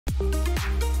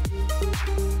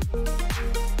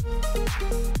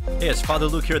Hey, it's Father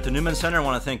Luke here at the Newman Center. I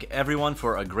want to thank everyone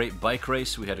for a great bike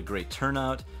race. We had a great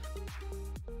turnout.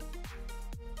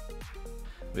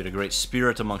 We had a great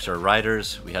spirit amongst our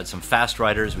riders. We had some fast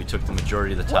riders. We took the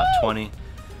majority of the top 20,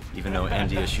 even though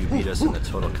NDSU beat us in the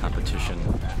total competition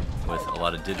with a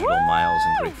lot of digital miles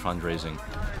and great fundraising.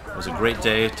 It was a great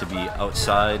day to be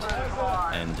outside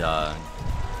and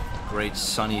great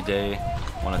sunny day.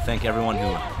 I want to thank everyone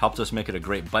who helped us make it a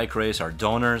great bike race, our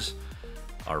donors,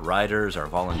 our riders, our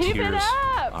volunteers,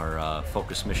 our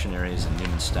Focus missionaries and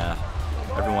Newman staff,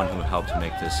 everyone who helped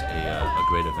make this a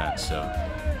great event. So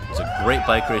it was a great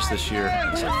bike race this year,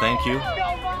 and so thank you,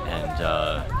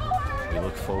 and we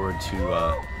look forward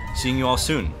to seeing you all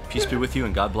soon. Peace be with you,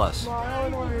 and God bless.